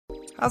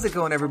How's it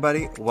going,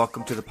 everybody?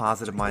 Welcome to the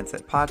Positive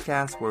Mindset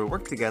Podcast, where we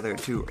work together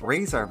to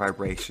raise our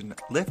vibration,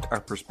 lift our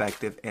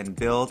perspective, and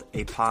build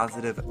a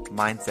positive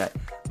mindset.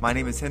 My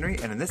name is Henry,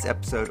 and in this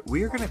episode,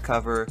 we are going to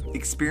cover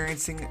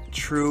experiencing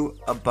true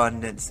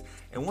abundance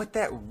and what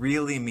that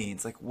really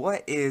means. Like,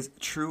 what is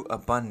true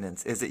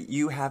abundance? Is it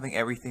you having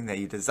everything that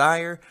you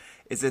desire?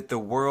 Is it the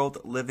world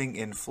living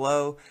in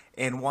flow?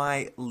 And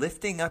why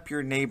lifting up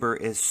your neighbor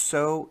is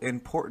so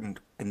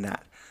important in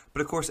that. But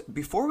of course,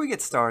 before we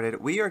get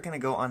started, we are going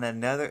to go on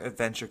another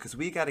adventure because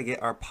we got to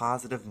get our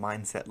positive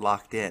mindset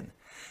locked in.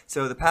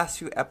 So the past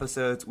few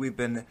episodes, we've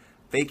been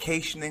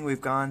vacationing.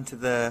 We've gone to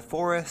the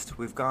forest,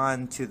 we've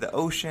gone to the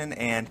ocean,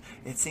 and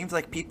it seems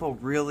like people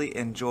really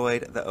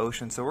enjoyed the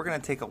ocean. So we're going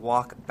to take a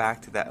walk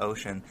back to that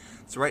ocean.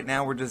 So right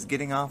now we're just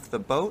getting off the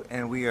boat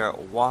and we are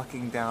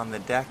walking down the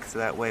deck so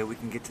that way we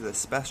can get to the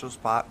special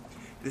spot.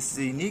 This is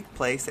a unique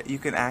place that you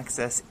can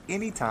access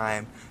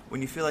anytime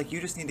when you feel like you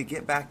just need to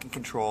get back in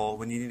control,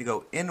 when you need to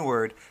go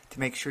inward to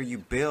make sure you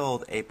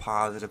build a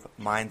positive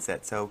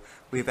mindset. So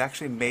we've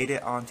actually made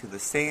it onto the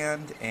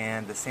sand,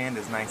 and the sand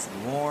is nice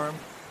and warm.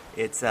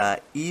 It's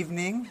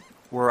evening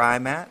where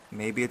I'm at.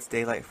 Maybe it's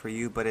daylight for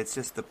you, but it's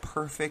just the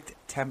perfect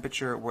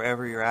temperature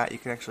wherever you're at. You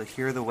can actually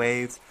hear the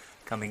waves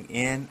coming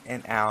in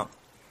and out.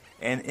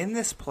 And in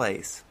this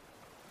place,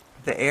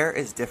 the air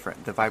is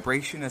different. The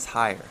vibration is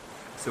higher.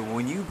 So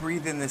when you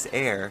breathe in this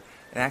air,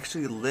 it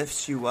actually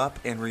lifts you up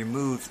and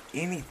removes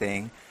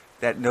anything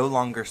that no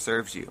longer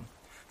serves you.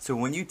 So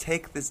when you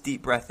take this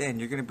deep breath in,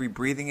 you're going to be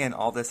breathing in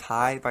all this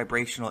high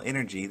vibrational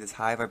energy, this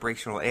high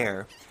vibrational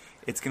air.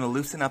 It's going to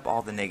loosen up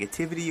all the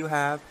negativity you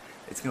have.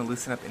 It's going to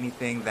loosen up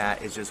anything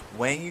that is just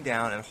weighing you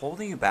down and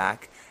holding you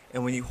back.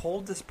 And when you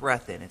hold this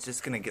breath in, it's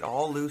just going to get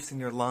all loose in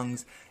your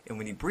lungs. And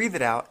when you breathe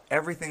it out,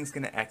 everything's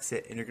going to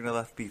exit, and you're going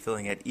to be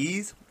feeling at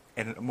ease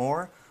and a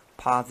more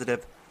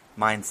positive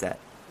mindset.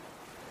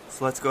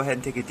 So let's go ahead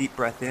and take a deep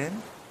breath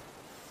in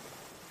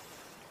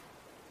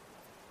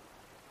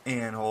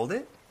and hold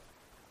it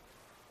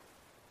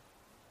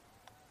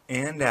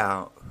and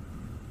out.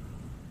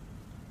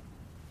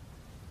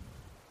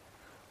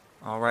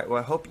 All right, well,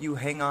 I hope you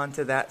hang on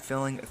to that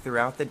feeling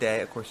throughout the day.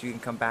 Of course, you can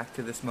come back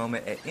to this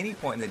moment at any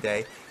point in the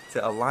day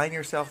to align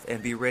yourself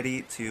and be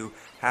ready to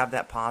have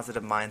that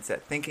positive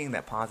mindset thinking,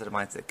 that positive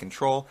mindset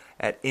control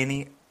at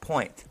any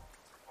point.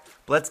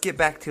 Let's get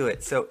back to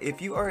it. So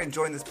if you are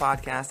enjoying this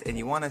podcast and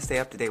you want to stay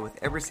up to date with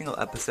every single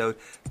episode,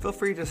 feel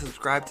free to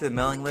subscribe to the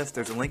mailing list.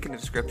 There's a link in the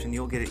description.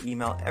 You'll get an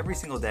email every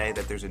single day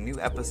that there's a new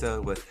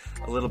episode with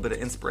a little bit of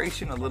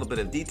inspiration, a little bit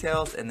of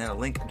details, and then a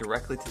link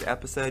directly to the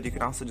episode. You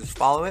can also just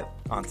follow it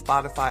on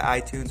Spotify,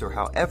 iTunes, or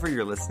however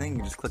you're listening.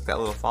 You just click that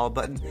little follow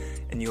button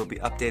and you will be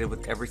updated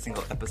with every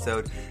single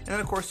episode. And then,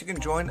 of course, you can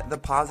join the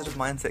Positive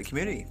Mindset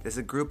community. There's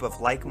a group of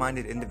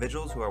like-minded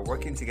individuals who are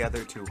working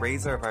together to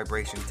raise our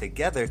vibration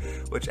together,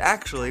 which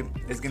actually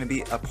is going to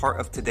be a part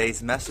of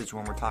today's message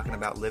when we're talking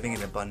about living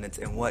in abundance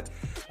and what,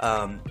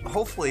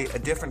 hopefully, a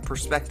different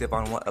perspective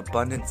on what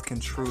abundance can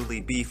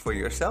truly be for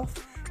yourself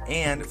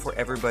and for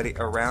everybody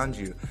around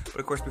you. But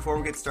of course, before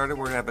we get started,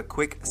 we're going to have a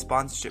quick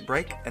sponsorship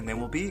break, and then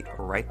we'll be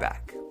right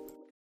back.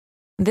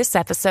 This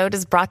episode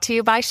is brought to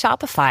you by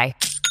Shopify.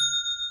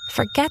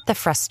 Forget the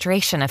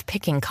frustration of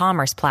picking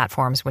commerce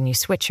platforms when you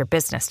switch your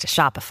business to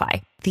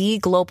Shopify, the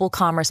global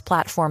commerce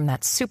platform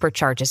that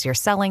supercharges your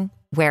selling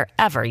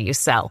wherever you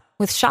sell.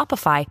 With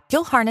Shopify,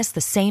 you'll harness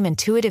the same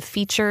intuitive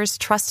features,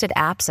 trusted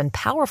apps, and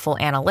powerful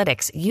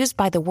analytics used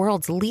by the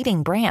world's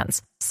leading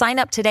brands. Sign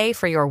up today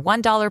for your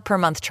 $1 per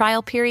month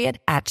trial period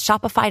at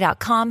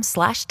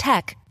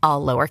shopify.com/tech,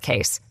 all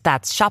lowercase.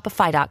 That's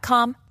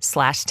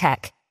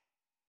shopify.com/tech.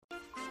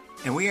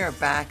 And we are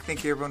back.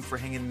 Thank you, everyone, for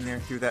hanging in there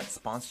through that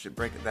sponsorship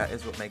break. That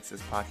is what makes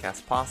this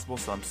podcast possible.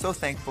 So I'm so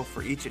thankful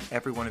for each and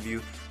every one of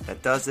you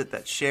that does it,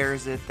 that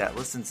shares it, that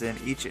listens in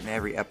each and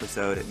every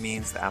episode. It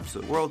means the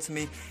absolute world to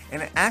me.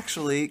 And it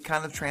actually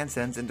kind of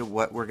transcends into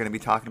what we're going to be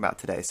talking about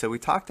today. So we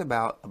talked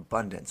about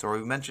abundance, or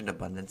we mentioned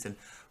abundance and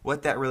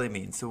what that really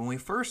means. So when we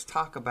first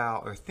talk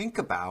about or think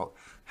about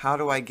how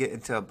do I get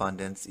into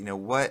abundance,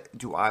 what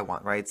do I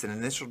want, right? It's an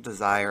initial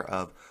desire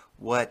of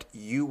what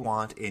you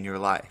want in your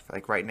life.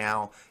 Like right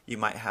now, you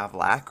might have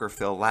lack or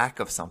feel lack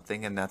of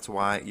something, and that's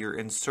why you're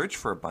in search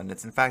for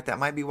abundance. In fact, that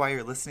might be why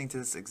you're listening to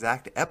this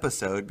exact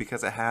episode,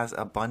 because it has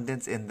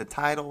abundance in the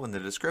title and the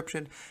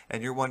description,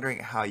 and you're wondering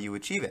how you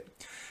achieve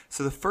it.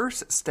 So the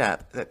first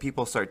step that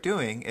people start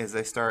doing is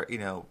they start,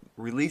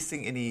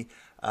 releasing any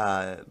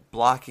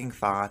blocking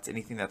thoughts,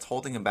 anything that's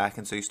holding them back.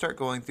 And so you start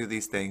going through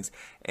these things,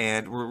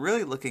 and we're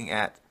really looking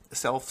at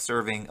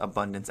self-serving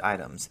abundance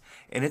items.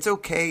 And it's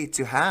okay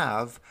to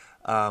have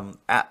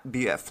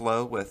be at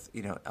flow with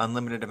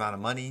unlimited amount of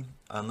money,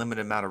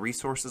 unlimited amount of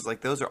resources.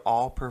 Like, those are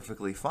all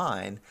perfectly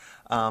fine.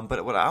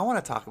 But what I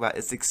want to talk about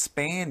is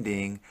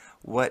expanding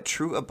what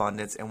true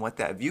abundance and what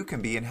that view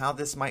can be, and how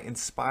this might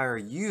inspire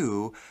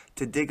you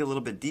to dig a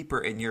little bit deeper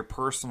in your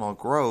personal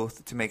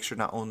growth to make sure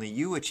not only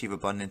you achieve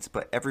abundance,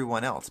 but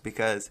everyone else,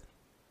 because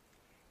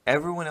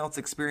everyone else's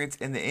experience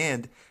in the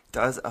end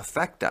does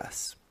affect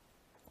us.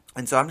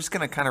 And so I'm just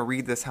going to kind of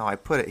read this how I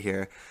put it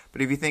here.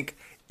 But if you think,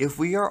 if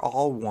we are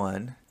all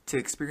one to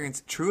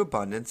experience true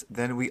abundance,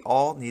 then we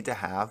all need to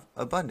have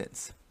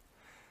abundance.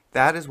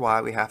 That is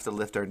why we have to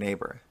lift our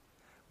neighbor.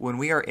 When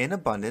we are in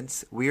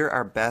abundance, we are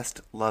our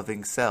best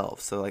loving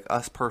selves. So like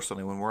us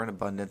personally, when we're in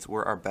abundance,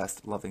 we're our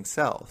best loving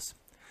selves.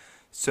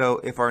 So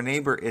if our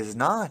neighbor is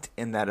not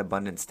in that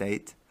abundant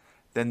state,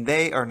 then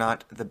they are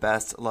not the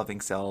best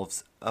loving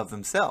selves of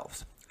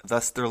themselves.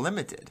 Thus, they're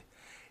limited.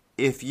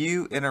 If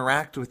you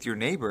interact with your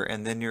neighbor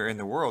and then you're in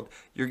the world,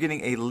 you're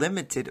getting a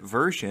limited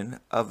version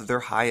of their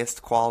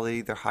highest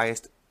quality, their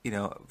highest,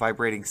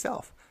 vibrating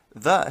self.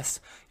 Thus,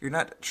 you're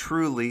not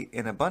truly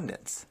in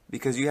abundance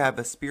because you have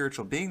a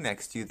spiritual being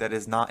next to you that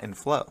is not in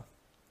flow.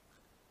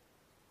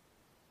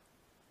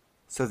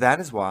 So that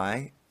is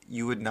why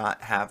you would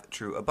not have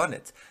true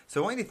abundance. So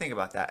I want you to think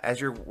about that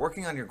as you're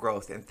working on your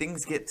growth and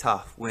things get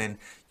tough when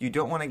you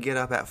don't want to get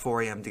up at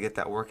 4 a.m. to get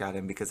that workout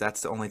in because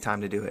that's the only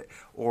time to do it.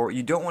 Or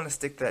you don't want to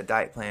stick to that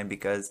diet plan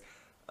because,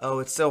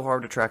 it's so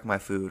hard to track my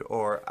food.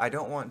 Or I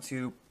don't want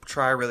to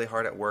try really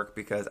hard at work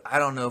because I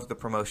don't know if the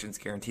promotion's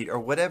guaranteed. Or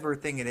whatever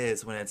thing it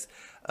is when it's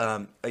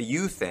a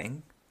you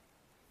thing.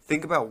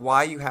 Think about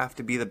why you have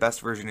to be the best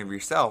version of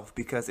yourself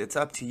because it's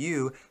up to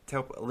you to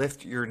help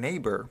lift your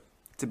neighbor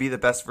to be the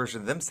best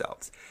version of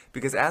themselves.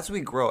 Because as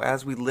we grow,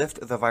 as we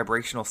lift the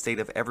vibrational state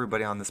of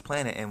everybody on this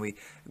planet and we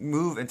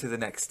move into the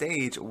next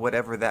stage,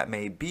 whatever that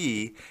may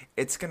be,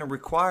 it's going to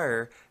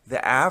require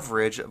the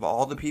average of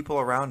all the people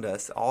around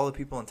us, all the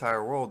people in the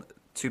entire world,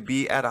 to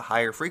be at a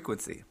higher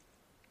frequency.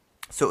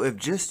 So if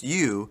just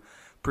you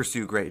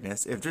pursue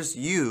greatness, if just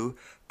you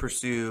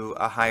pursue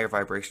a higher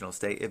vibrational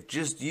state, if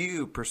just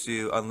you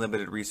pursue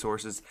unlimited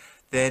resources,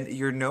 then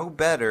you're no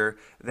better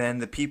than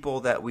the people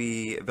that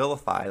we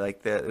vilify,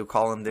 like we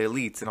call them the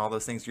elites and all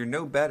those things. You're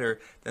no better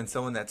than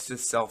someone that's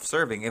just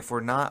self-serving if we're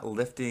not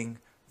lifting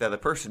the other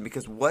person.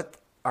 Because what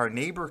our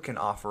neighbor can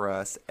offer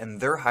us and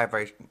their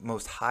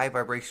most high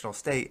vibrational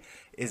state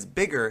is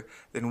bigger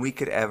than we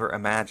could ever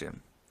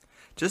imagine.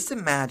 Just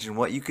imagine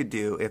what you could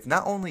do if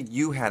not only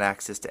you had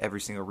access to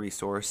every single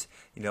resource,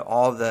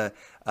 all the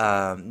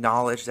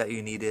knowledge that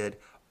you needed,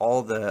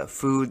 all the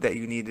food that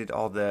you needed,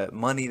 all the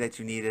money that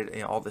you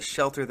needed, all the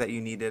shelter that you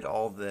needed,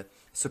 all the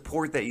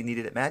support that you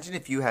needed. Imagine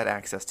if you had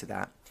access to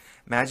that.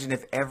 Imagine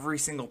if every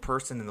single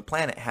person in the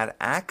planet had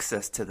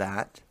access to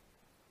that,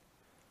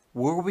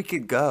 where we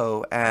could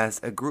go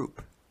as a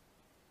group,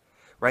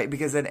 right?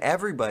 Because then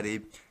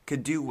everybody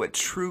could do what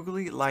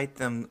truly light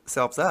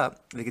themselves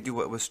up. They could do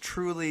what was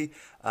truly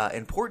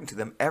important to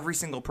them. Every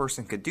single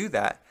person could do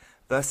that.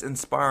 Thus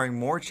inspiring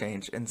more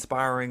change,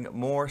 inspiring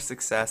more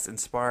success,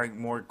 inspiring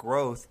more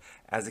growth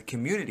as a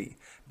community.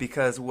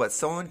 Because what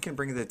someone can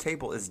bring to the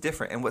table is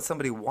different, and what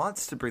somebody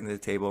wants to bring to the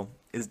table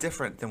is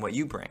different than what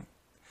you bring.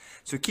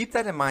 So keep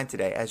that in mind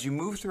today. As you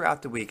move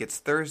throughout the week, it's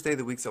Thursday,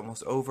 the week's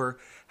almost over.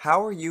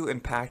 How are you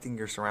impacting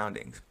your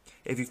surroundings?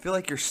 If you feel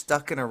like you're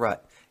stuck in a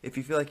rut, if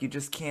you feel like you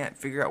just can't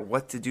figure out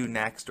what to do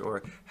next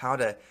or how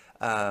to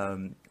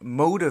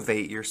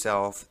motivate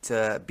yourself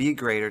to be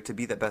greater, to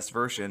be the best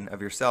version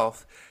of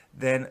yourself,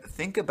 then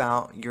think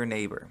about your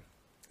neighbor.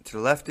 To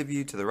the left of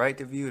you, to the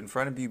right of you, in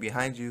front of you,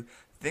 behind you.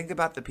 Think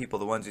about the people,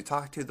 the ones you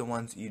talk to, the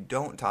ones you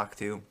don't talk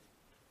to.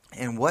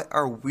 And what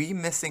are we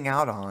missing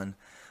out on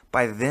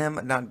by them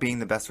not being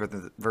the best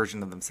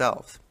version of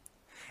themselves?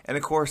 And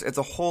of course, it's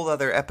a whole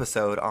other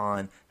episode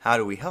on how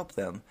do we help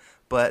them.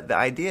 But the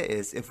idea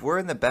is if we're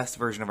in the best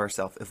version of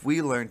ourselves, if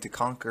we learn to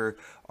conquer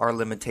our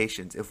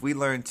limitations, if we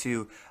learn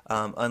to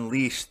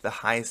unleash the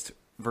highest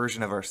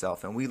version of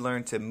ourselves and we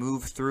learn to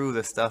move through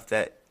the stuff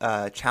that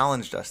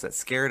challenged us, that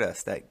scared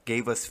us, that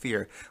gave us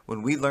fear,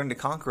 when we learn to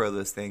conquer all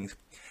those things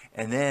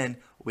and then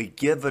we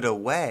give it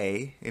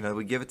away,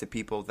 we give it to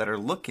people that are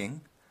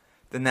looking,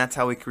 then that's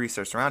how we increase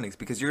our surroundings,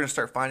 because you're going to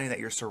start finding that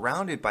you're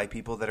surrounded by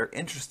people that are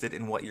interested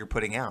in what you're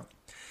putting out.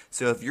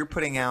 So if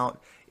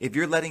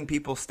you're letting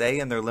people stay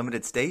in their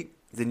limited state,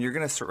 then you're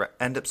going to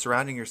end up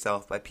surrounding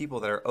yourself by people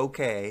that are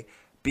okay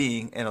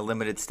being in a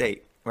limited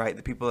state, right?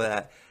 The people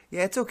that,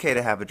 it's okay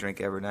to have a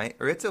drink every night,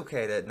 or it's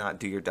okay to not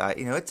do your diet.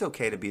 It's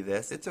okay to be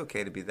this. It's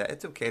okay to be that.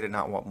 It's okay to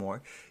not want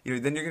more.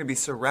 Then you're going to be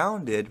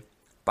surrounded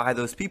by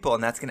those people,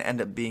 and that's going to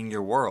end up being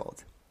your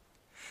world.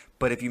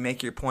 But if you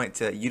make your point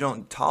to you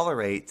don't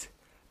tolerate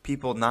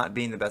people not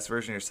being the best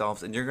version of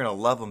yourselves, and you're going to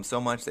love them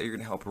so much that you're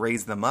going to help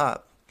raise them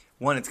up,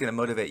 one, it's going to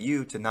motivate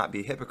you to not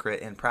be a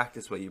hypocrite and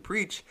practice what you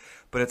preach,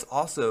 but it's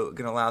also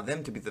going to allow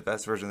them to be the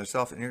best version of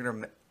themselves, and you're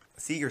going to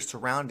see your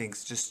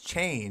surroundings just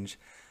change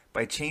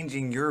by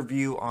changing your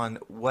view on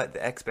what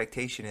the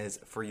expectation is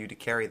for you to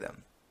carry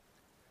them.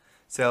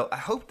 So I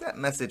hope that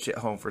message hit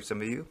home for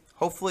some of you.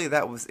 Hopefully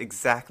that was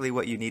exactly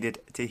what you needed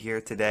to hear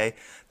today.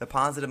 The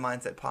Positive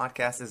Mindset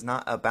Podcast is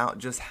not about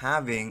just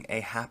having a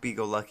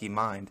happy-go-lucky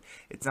mind.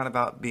 It's not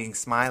about being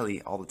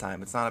smiley all the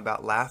time. It's not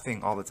about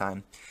laughing all the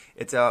time.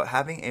 It's about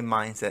having a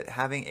mindset,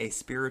 having a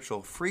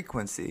spiritual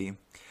frequency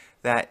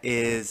that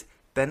is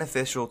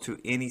beneficial to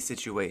any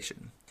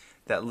situation.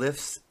 that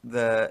lifts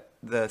the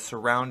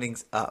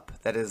surroundings up.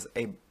 That is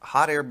a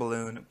hot air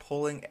balloon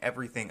pulling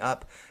everything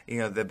up.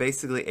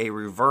 Basically a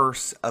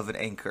reverse of an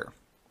anchor,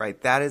 right?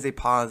 That is a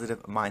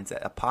positive mindset,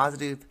 a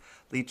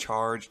positively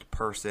charged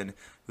person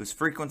whose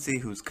frequency,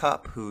 whose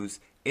cup, whose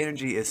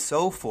energy is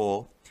so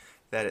full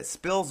that it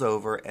spills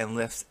over and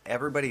lifts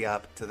everybody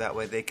up, so that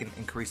way they can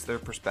increase their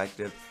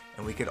perspective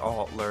and we can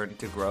all learn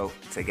to grow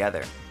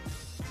together.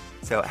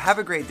 So have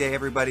a great day,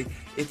 everybody.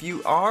 If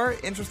you are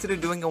interested in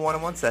doing a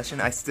one-on-one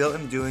session, I still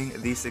am doing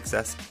these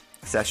success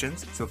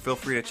sessions, so feel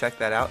free to check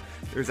that out.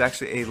 There's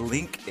actually a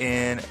link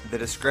in the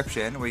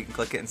description where you can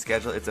click it and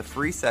schedule. It's a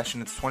free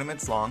session. It's 20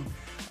 minutes long.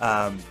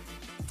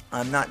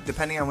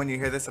 Depending on when you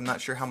hear this, I'm not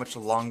sure how much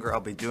longer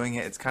I'll be doing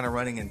it. It's kind of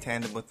running in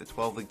tandem with the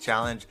 12-week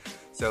challenge,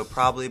 so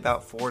probably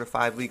about 4 to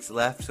 5 weeks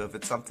left. So if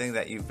it's something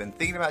that you've been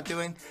thinking about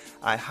doing,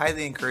 I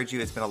highly encourage you.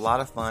 It's been a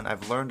lot of fun.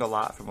 I've learned a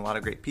lot from a lot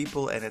of great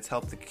people, and it's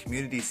helped the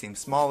community seem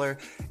smaller.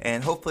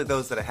 And hopefully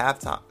those that I have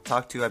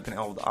talked to, I've been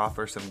able to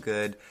offer some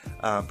good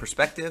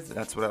perspective.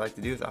 That's what I like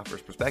to do, is offer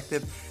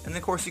perspective. And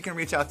of course, you can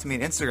reach out to me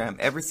on Instagram.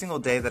 Every single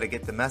day that I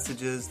get the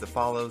messages, the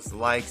follows, the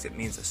likes, it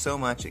means so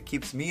much. It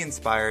keeps me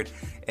inspired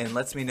and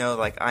lets me know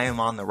like I am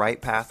on the right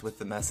path with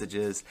the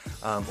messages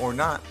or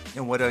not,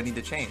 and what do I need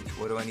to change?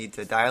 What do I need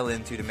to dial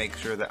into to make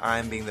sure that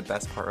I'm being the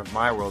best part of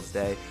my world's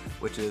day,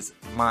 which is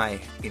my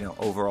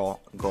overall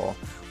goal.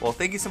 Well,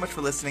 thank you so much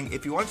for listening.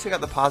 If you want to check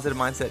out the Positive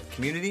Mindset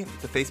community,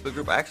 the Facebook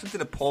group, I actually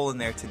did a poll in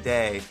there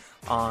today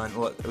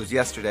it was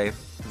yesterday,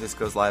 this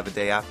goes live a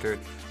day after,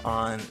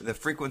 on the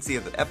frequency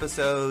of the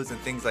episodes and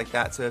things like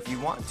that. So if you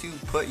want to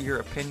put your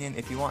opinion,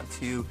 if you want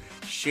to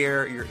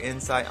share your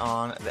insight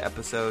on the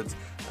episodes,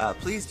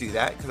 please do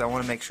that, because I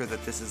want to make sure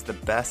that this is the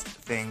best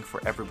thing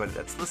for everybody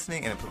that's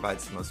listening and it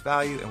provides the most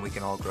value, and we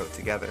can all grow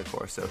together, of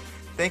course. So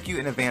thank you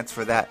in advance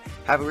for that.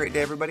 Have a great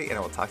day, everybody, and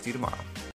I will talk to you tomorrow.